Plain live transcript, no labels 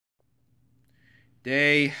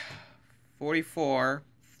Day 44,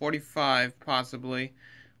 45 possibly,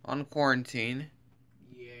 on quarantine.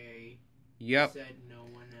 Yay. Yep. Said no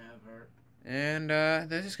one ever. And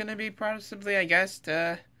this is gonna be possibly, I guess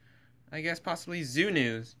possibly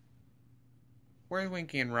Zhu-News. Where's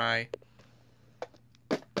Winky and Rye?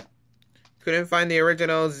 Couldn't find the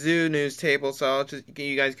original Zhu-News table, so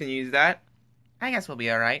you guys can use that. I guess we'll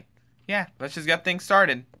be alright. Yeah, let's just get things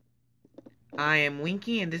started. I am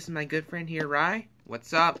Winky, and this is my good friend here, Rye.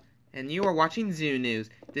 What's up? And you are watching Zhu-News.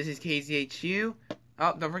 This is KZHU.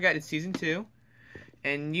 Oh, don't forget, it's Season 2.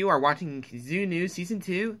 And you are watching Zhu-News Season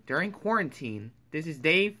 2 during quarantine. This is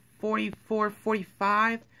day 44,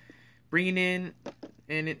 45. Bringing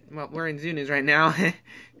in, well, we're in Zhu-News right now.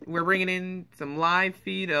 We're bringing in some live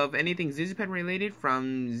feed of anything ZuZuPet related,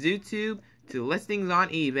 from ZooTube to listings on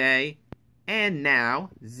eBay. And now,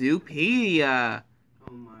 Zoopedia.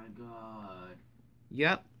 Oh my god.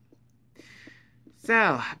 Yep.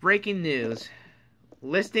 So, breaking news.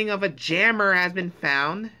 Listing of a jammer has been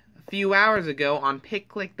found a few hours ago on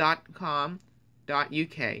pickclick.com.uk.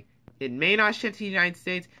 It may not ship to the United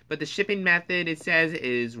States, but the shipping method, it says,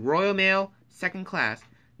 is Royal Mail, second class.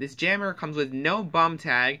 This jammer comes with no bum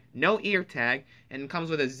tag, no ear tag, and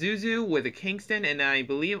comes with a ZuZu, with a Kingston, and I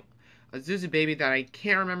believe a ZuZu baby that I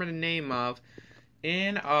can't remember the name of,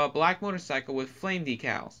 in a black motorcycle with flame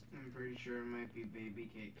decals. I'm pretty sure it might be baby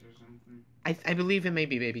cakes or something. I believe it may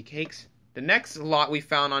be baby cakes. The next lot we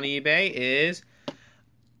found on eBay is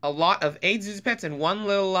a lot of 8 ZuZuPets and 1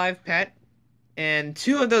 little live pet. And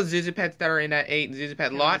 2 of those ZuZuPets that are in that 8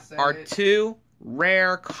 ZuZuPet lot are 2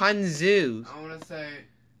 rare Kunzus. I want to say...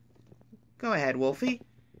 Go ahead, Wolfie.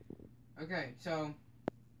 Okay, so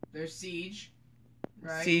there's Siege,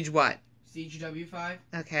 right? Siege what? SiegeW5.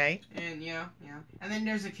 Okay. And yeah. And then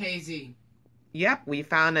there's a KZ. Yep, we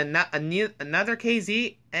found another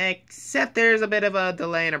KZ, except there's a bit of a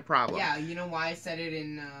delay and a problem. Yeah, you know why I said it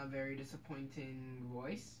in a very disappointing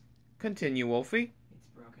voice? Continue, Wolfie. It's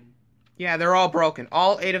broken. Yeah, they're all broken.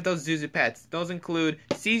 All 8 of those ZuZuPets. Those include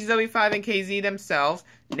SiegeW5 and KZ themselves,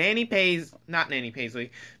 not Nanny Paisley,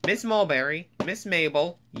 Miss Mulberry, Miss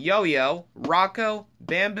Mabel, Yo-Yo, Rocco,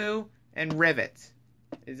 Bamboo, and Rivet.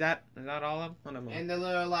 Is that all of them? And the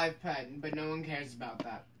little live pet, but no one cares about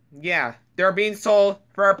that. Yeah, they're being sold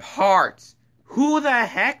for parts. Who the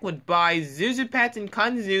heck would buy ZuZuPets and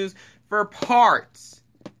Kunzus for parts?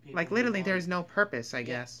 Like, literally, there's no purpose, I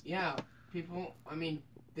guess. Yeah, people, I mean,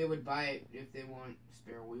 they would buy it if they want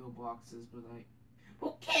spare wheel boxes, but like,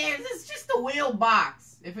 who cares? It's just a wheel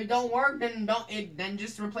box. If it don't work, then then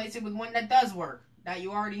just replace it with one that does work, that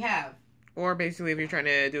you already have. Or basically, if you're trying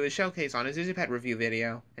to do a showcase on a ZuZuPet review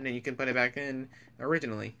video, and then you can put it back in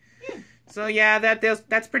originally. Yeah. So yeah,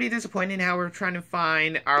 that's pretty disappointing how we're trying to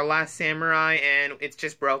find our last samurai, and it's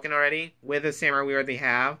just broken already with a samurai we already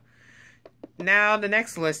have. Now, the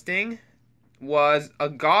next listing was a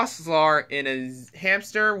Goslar in a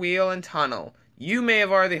hamster wheel and tunnel. You may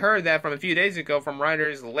have already heard that from a few days ago from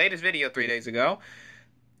Ryder's latest video 3 days ago.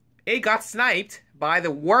 It got sniped by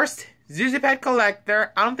the worst ZuZuPet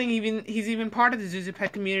collector. I don't think he's even part of the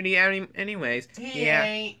ZuZuPet community anyways. He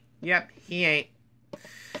ain't. Yep, he ain't.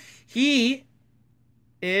 He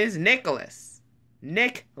is Niklas.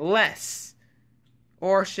 Niklas.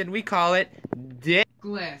 Or should we call it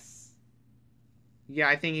Niklas? Yeah,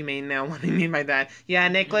 I think you may know what I mean by that. Yeah,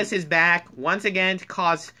 Niklas is back once again to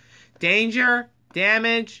cause danger,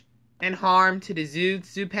 damage, and harm to the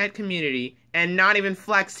ZuZuPet community. And not even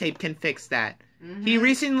Flex Tape can fix that. He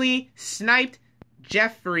recently sniped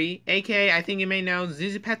Jeffery, aka I think you may know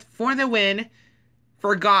ZuZuPets for the win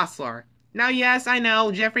for Goslar. Now, yes, I know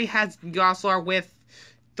Jeffery has Goslar with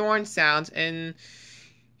Thorn sounds, and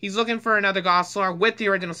he's looking for another Goslar with the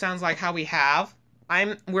original sounds like how we have.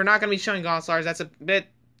 We're not going to be showing Goslars. That's a bit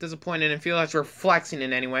disappointing and feel like we're flexing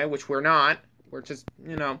in any way, which we're not. We're just,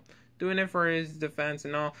 doing it for his defense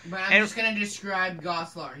and all. But I'm just going to describe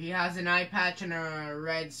Goslar. He has an eye patch and a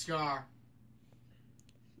red scar.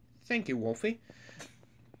 Thank you, Wolfie.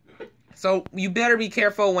 So, you better be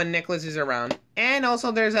careful when Niklas is around. And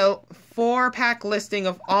also, there's a 4-pack listing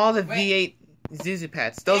of all the V8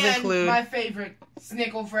 ZuZuPets. Those include... my favorite,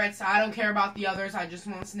 Snickle Fritz. I don't care about the others. I just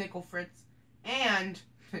want Snickle Fritz. And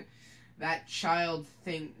that child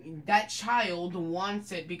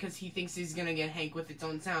wants it because he thinks he's gonna get Hank with its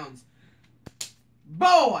own sounds.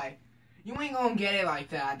 Boy! You ain't gonna get it like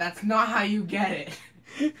that. That's not how you get it.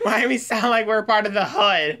 Why do we sound like we're part of the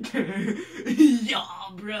hood? Yeah,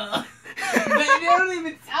 bro. They don't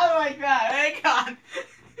even sound like that. Hey, God.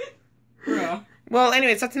 Bro. Well,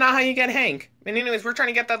 anyways, that's not how you get Hank. And anyways, we're trying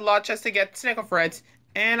to get that lot chest to get Snickle Fritz.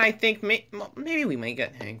 And I think maybe we might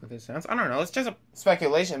get Hank with his sounds. I don't know. It's just a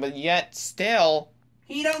speculation, but yet still,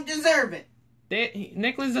 he don't deserve it.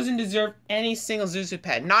 Niklas doesn't deserve any single ZuZu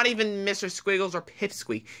pet. Not even Mr. Squiggles or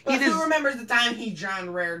Pipsqueak. But who remembers the time he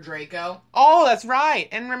drowned Rare Draco? Oh, that's right.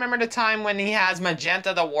 And remember the time when he has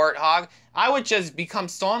Magenta the Warthog? I would just become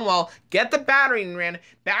Stonewall, get the battering ram,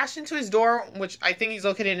 bash into his door, which I think he's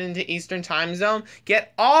located in the Eastern Time Zone,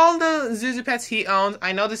 get all the ZuZu pets he owns.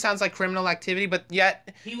 I know this sounds like criminal activity, but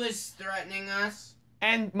yet... He was threatening us.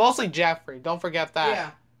 And mostly Jeffery. Don't forget that.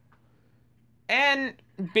 Yeah. And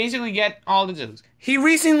basically get all the ZuZus. He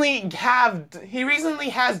recently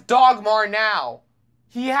has Dogmar now.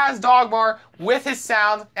 He has Dogmar with his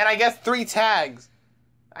sound, and I guess 3 tags.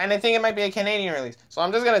 And I think it might be a Canadian release. So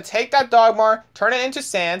I'm just going to take that Dogmar, turn it into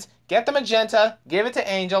Sans, get the Magenta, give it to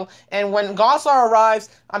Angel, and when Goslar arrives,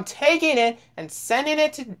 I'm taking it and sending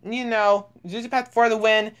it to, ZuZu Pet for the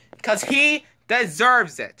win, because he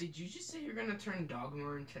deserves it. Did you just say you're going to turn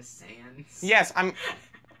Dogmar into Sans? Yes, I'm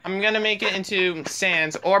going to make it into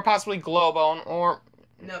Sans, or possibly Glowbone, or...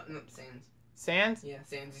 No, Sans. Sans? Yeah,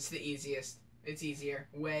 Sans. It's the easiest. It's easier.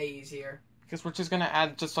 Way easier. Because we're just going to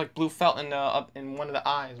add just like blue felt in one of the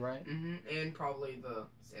eyes, right? Mm-hmm. And probably the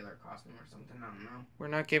sailor costume or something. I don't know. We're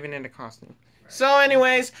not giving it a costume. Right. So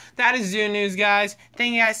anyways, that is Zhu-News, guys.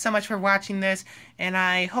 Thank you guys so much for watching this. And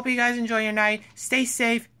I hope you guys enjoy your night. Stay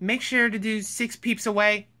safe. Make sure to do 6 peeps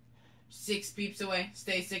away. 6 peeps away.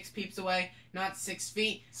 Stay 6 peeps away. Not 6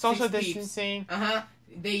 feet. Social distancing. Uh-huh.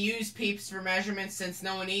 They use peeps for measurements since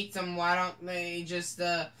no one eats them. Why don't they just,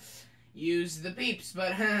 use the peeps?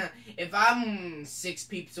 But if I'm 6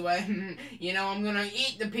 peeps away, I'm gonna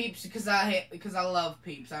eat the peeps because I love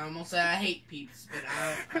peeps. I almost said I hate peeps,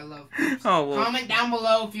 but I love peeps. Oh, well. Comment down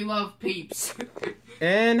below if you love peeps.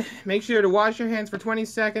 And make sure to wash your hands for 20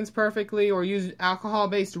 seconds perfectly, or use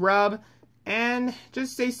alcohol-based rub, and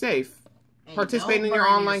just stay safe. And participate in your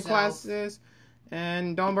online classes,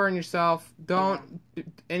 and don't burn yourself. And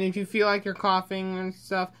if you feel like you're coughing and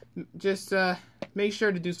stuff, just make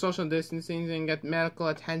sure to do social distancing and get medical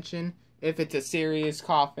attention if it's a serious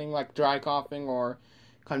coughing, like dry coughing or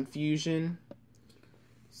confusion.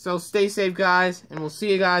 So stay safe, guys, and we'll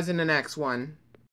see you guys in the next one.